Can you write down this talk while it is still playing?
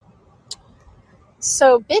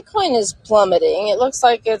So Bitcoin is plummeting. It looks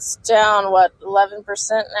like it's down,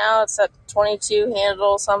 11% now? It's at 22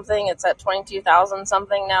 handle something. It's at 22,000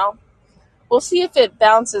 something now. We'll see if it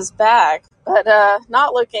bounces back, but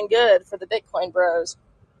not looking good for the Bitcoin bros.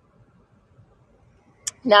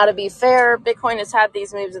 Now, to be fair, Bitcoin has had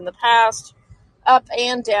these moves in the past, up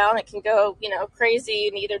and down. It can go, crazy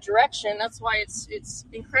in either direction. That's why it's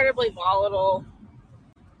incredibly volatile.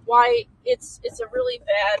 Why it's a really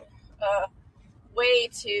bad way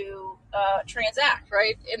to transact,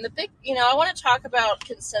 right? In the big, I want to talk about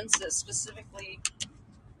consensus specifically.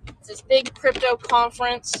 It's this big crypto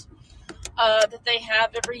conference that they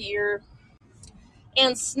have every year.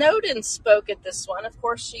 And Snowden spoke at this one. Of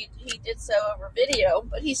course, he did so over video,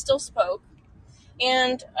 but he still spoke.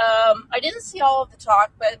 And I didn't see all of the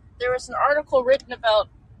talk, but there was an article written about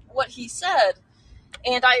what he said,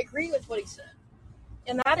 and I agree with what he said.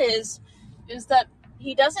 And that is that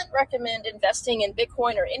he doesn't recommend investing in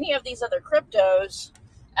Bitcoin or any of these other cryptos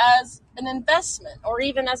as an investment or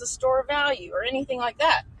even as a store of value or anything like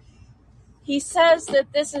that. He says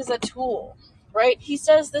that this is a tool, right? He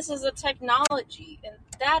says this is a technology, and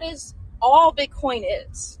that is all Bitcoin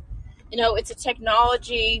is. It's a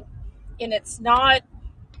technology, and it's not,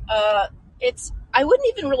 I wouldn't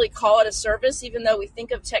even really call it a service, even though we think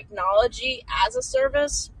of technology as a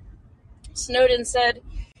service. Snowden said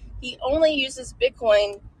he only uses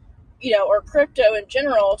Bitcoin, or crypto in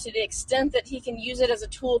general, to the extent that he can use it as a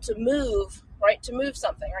tool to move, right? To move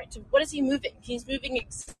something, right? What is he moving? He's moving.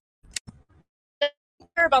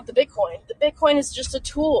 Care about the Bitcoin. The Bitcoin is just a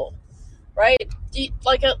tool, right?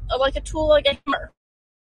 Like a tool, like a hammer.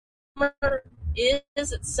 Hammer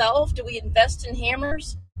is itself. Do we invest in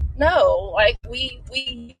hammers? No. Like we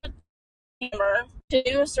use a hammer to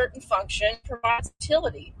do a certain function, provides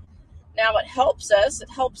utility. Now it helps us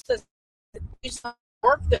do some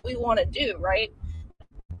work that we want to do, right?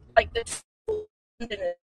 Like the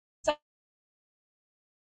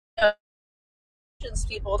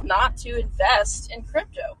people not to invest in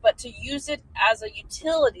crypto, but to use it as a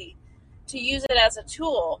utility, to use it as a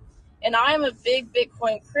tool. And I'm a big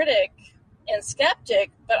Bitcoin critic and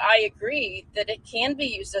skeptic, but I agree that it can be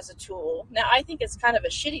used as a tool. Now, I think it's kind of a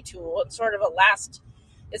shitty tool. It's sort of a last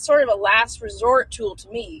resort tool to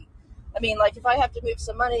me. I mean, like if I have to move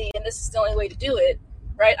some money and this is the only way to do it,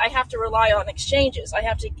 right? I have to rely on exchanges. I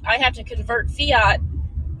have to convert fiat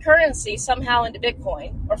currency somehow into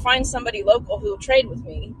Bitcoin or find somebody local who will trade with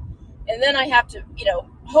me. And then I have to,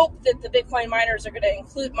 hope that the Bitcoin miners are going to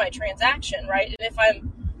include my transaction, right? And if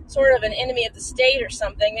I'm sort of an enemy of the state or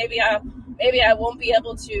something, maybe I won't be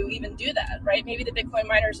able to even do that, right? Maybe the Bitcoin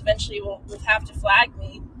miners eventually will have to flag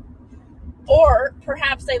me. Or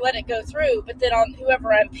perhaps they let it go through, but then on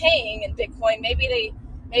whoever I'm paying in Bitcoin, maybe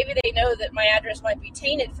they know that my address might be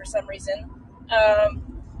tainted for some reason.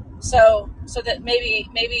 So that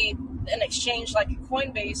maybe an exchange like a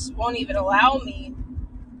Coinbase won't even allow me,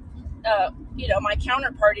 my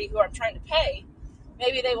counterparty who I'm trying to pay,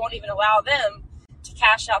 maybe they won't even allow them to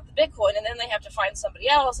cash out the Bitcoin, and then they have to find somebody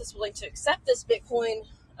else that's willing to accept this Bitcoin,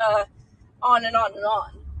 on and on and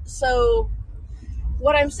on. So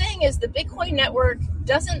what I'm saying is the Bitcoin network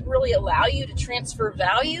doesn't really allow you to transfer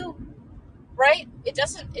value, right? It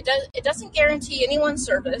doesn't guarantee anyone's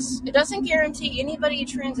service. It doesn't guarantee anybody a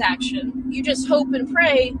transaction. You just hope and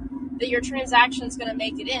pray that your transaction is going to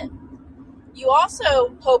make it in. You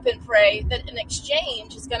also hope and pray that an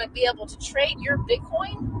exchange is going to be able to trade your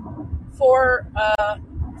Bitcoin for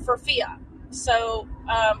fiat. So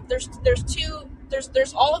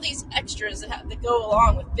there's all of these extras that go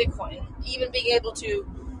along with Bitcoin. Even being able to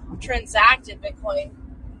transact in Bitcoin,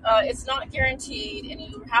 it's not guaranteed, and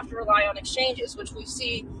you have to rely on exchanges, which we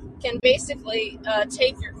see can basically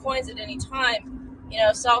take your coins at any time.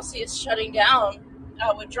 Celsius shutting down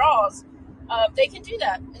withdrawals. They can do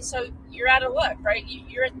that, and so you're out of luck, right?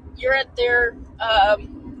 You're at their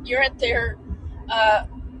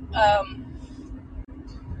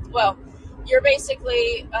you're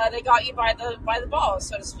basically they got you by the balls,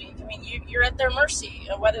 so to speak. I mean, you're at their mercy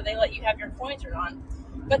of whether they let you have your coins or not.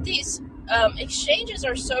 But these exchanges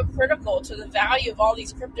are so critical to the value of all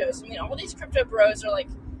these cryptos. I mean, all these crypto bros are like,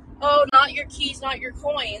 oh, not your keys, not your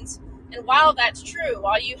coins. And while that's true,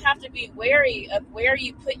 while you have to be wary of where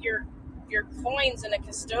you put your coins in a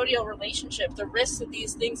custodial relationship, the risk that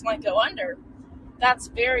these things might go under, that's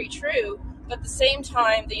very true. But at the same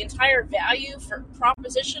time, the entire value for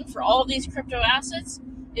proposition for all of these crypto assets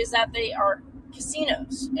is that they are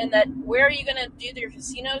casinos. And that where are you going to do your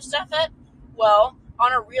casino stuff at? Well,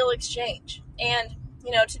 on a real exchange. And,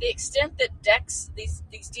 to the extent that DEX, these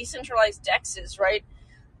decentralized DEXs, right,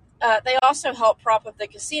 they also help prop up the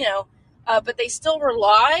casino. but they still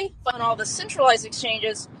rely on all the centralized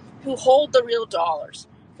exchanges who hold the real dollars,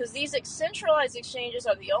 because these centralized exchanges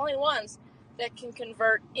are the only ones that can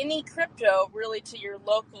convert any crypto really to your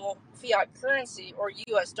local fiat currency or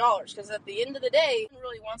US dollars. Because at the end of the day, no one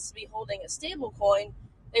really wants to be holding a stable coin.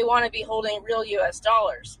 They want to be holding real US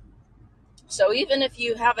dollars. So even if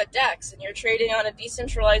you have a DEX and you're trading on a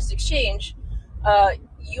decentralized exchange,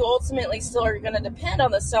 you ultimately still are going to depend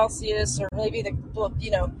on the Celsius or maybe the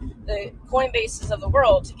Coinbases of the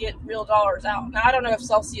world to get real dollars out. Now, I don't know if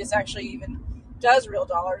Celsius actually even does real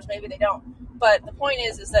dollars. Maybe they don't. But the point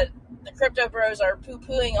is that the crypto bros are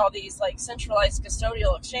poo-pooing all these like centralized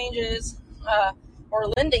custodial exchanges or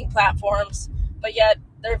lending platforms, but yet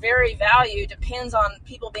their very value depends on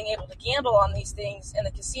people being able to gamble on these things and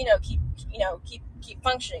the casino keep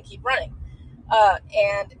functioning, keep running.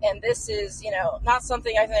 And this is not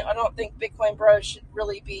something I don't think Bitcoin bros should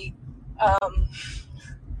really be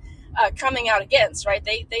coming out against, right?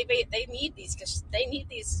 They need these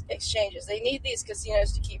exchanges, they need these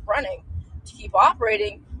casinos to keep running, to keep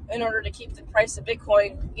operating in order to keep the price of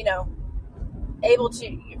Bitcoin,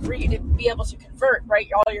 for you to be able to convert,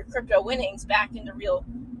 right, all your crypto winnings back into real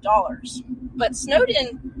dollars. But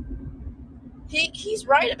Snowden, he's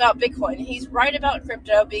right about Bitcoin. He's right about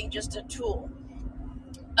crypto being just a tool.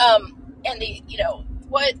 And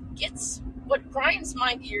what grinds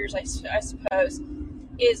my gears, I suppose,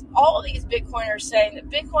 is all these Bitcoiners saying that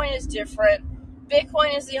Bitcoin is different.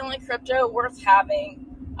 Bitcoin is the only crypto worth having.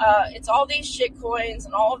 It's all these shit coins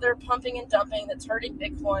and all of their pumping and dumping that's hurting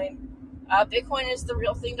Bitcoin. Bitcoin is the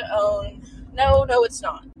real thing to own. No, it's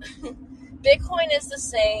not. Bitcoin is the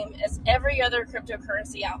same as every other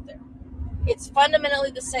cryptocurrency out there. It's fundamentally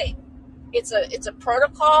the same. It's a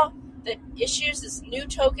protocol that issues this new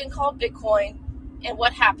token called Bitcoin, and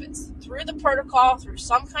what happens? Through the protocol, through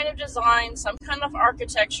some kind of design, some kind of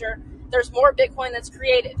architecture, there's more Bitcoin that's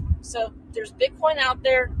created. So there's Bitcoin out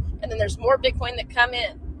there, and then there's more Bitcoin that come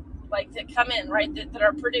in, right, that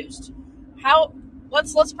are produced.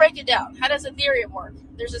 Let's break it down. How does Ethereum work?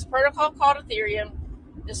 There's this protocol called Ethereum,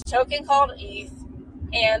 this token called ETH,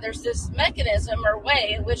 and there's this mechanism or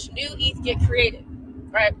way in which new ETH get created,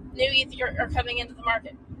 right? New ETH are coming into the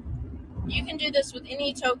market. You can do this with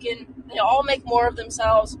any token. They all make more of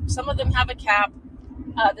themselves. Some of them have a cap.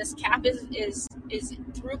 This cap is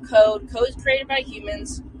through code. Code is created by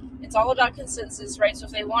humans. It's all about consensus, right? So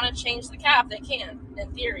if they want to change the cap, they can,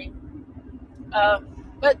 in theory.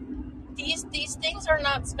 But these things are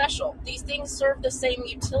not special. These things serve the same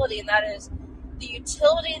utility, and that is the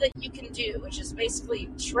utility that you can do, which is basically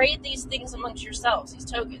trade these things amongst yourselves, these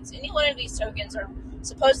tokens. Any one of these tokens are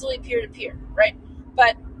supposedly peer-to-peer, right?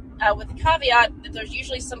 But with the caveat that there's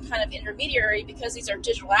usually some kind of intermediary, because these are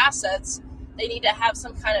digital assets. They need to have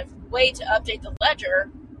some kind of way to update the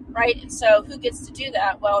ledger, right? And so who gets to do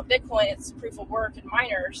that? Well, in Bitcoin, it's proof of work and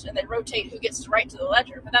miners, and they rotate who gets to write to the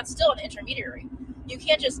ledger. But that's still an intermediary. You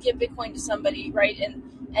can't just give Bitcoin to somebody, right, and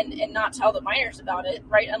not tell the miners about it,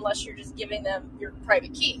 right, unless you're just giving them your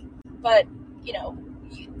private key. But,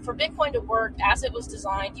 for Bitcoin to work as it was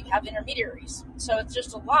designed, you have intermediaries. So it's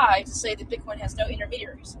just a lie to say that Bitcoin has no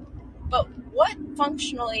intermediaries. But what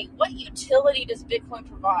utility does Bitcoin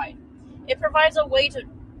provide? It provides a way to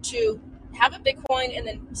have a Bitcoin and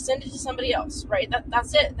then send it to somebody else, right?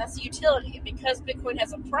 That's it. That's the utility. And because Bitcoin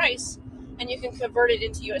has a price and you can convert it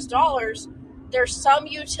into US dollars, there's some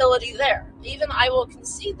utility there. Even I will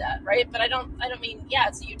concede that, right? But I don't mean, yeah,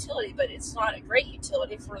 it's a utility, but it's not a great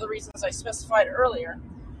utility for the reasons I specified earlier.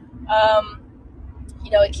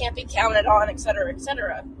 It can't be counted on, et cetera, et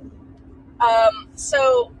cetera.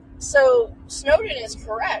 So Snowden is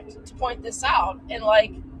correct to point this out, and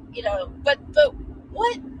but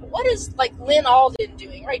what is like Lynn Alden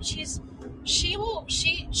doing, right? She tweets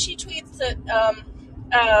that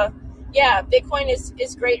Bitcoin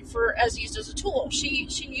is great for as used as a tool. She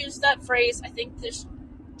used that phrase, I think, this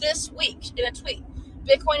week in a tweet.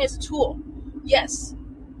 Bitcoin is a tool. Yes,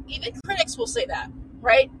 even critics will say that,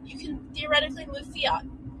 right? You can theoretically move fiat.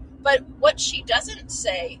 But what she doesn't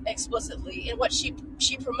say explicitly, and what she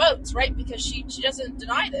promotes, right, because she doesn't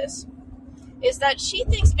deny this, is that she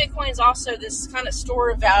thinks Bitcoin is also this kind of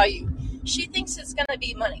store of value. She thinks it's going to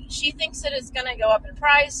be money. She thinks that it's going to go up in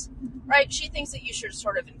price, right? She thinks that you should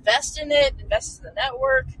sort of invest in it, invest in the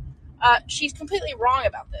network. She's completely wrong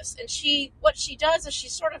about this. And what she does is she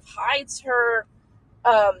sort of hides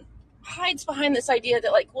behind this idea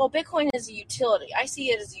that, Bitcoin is a utility. I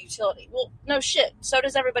see it as a utility. Well, no shit. So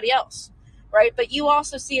does everybody else, right? But you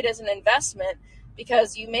also see it as an investment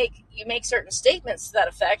because you make certain statements to that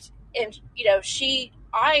effect. And,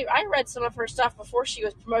 I read some of her stuff before she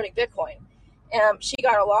was promoting Bitcoin. She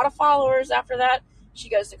got a lot of followers after that. She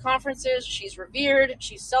goes to conferences. She's revered.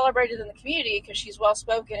 She's celebrated in the community because she's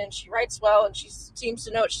well-spoken and she writes well and she seems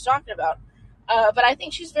to know what she's talking about. But I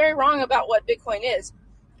think she's very wrong about what Bitcoin is.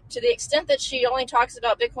 To the extent that she only talks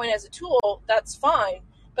about Bitcoin as a tool, that's fine,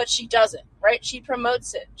 but she doesn't, right? She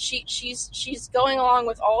promotes it. She's going along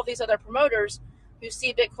with all of these other promoters who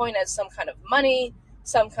see Bitcoin as some kind of money,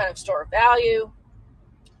 some kind of store of value,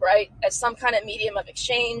 right? As some kind of medium of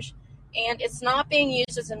exchange. And it's not being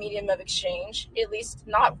used as a medium of exchange, at least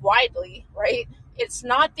not widely, right? It's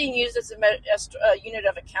not being used as a unit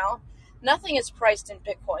of account. Nothing is priced in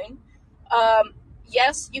Bitcoin.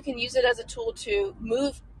 Yes, you can use it as a tool to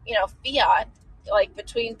move, fiat, like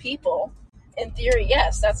between people. In theory,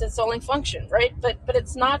 yes, that's its only function, right? But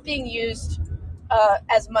it's not being used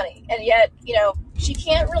as money. And yet, she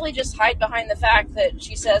can't really just hide behind the fact that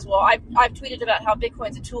she says, well, I've tweeted about how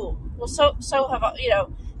Bitcoin's a tool. Well, so have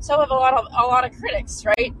a lot of critics,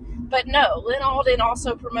 right? But no, Lynn Alden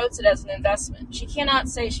also promotes it as an investment. She cannot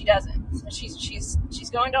say she doesn't. She's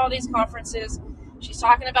going to all these conferences. She's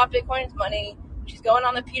talking about Bitcoin's money. She's going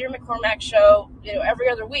on the Peter McCormack show, every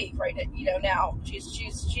other week, right? Now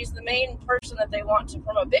she's the main person that they want to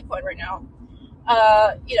promote Bitcoin right now.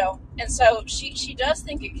 And so she does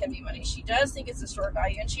think it can be money. She does think it's a store of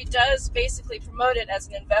value, and she does basically promote it as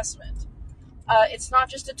an investment. It's not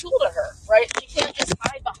just a tool to her, right? She can't just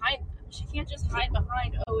hide behind that. She can't just hide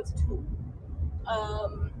behind, oh, it's a tool.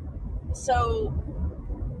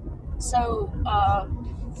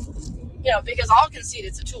 Because I'll concede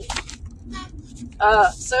it's a tool.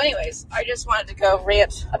 So anyways, I just wanted to go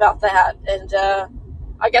rant about that, and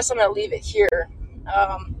I guess I'm going to leave it here.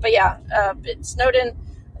 Snowden,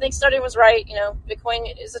 I think Snowden was right.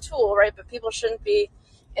 Bitcoin is a tool, right? But people shouldn't be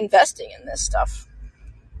investing in this stuff.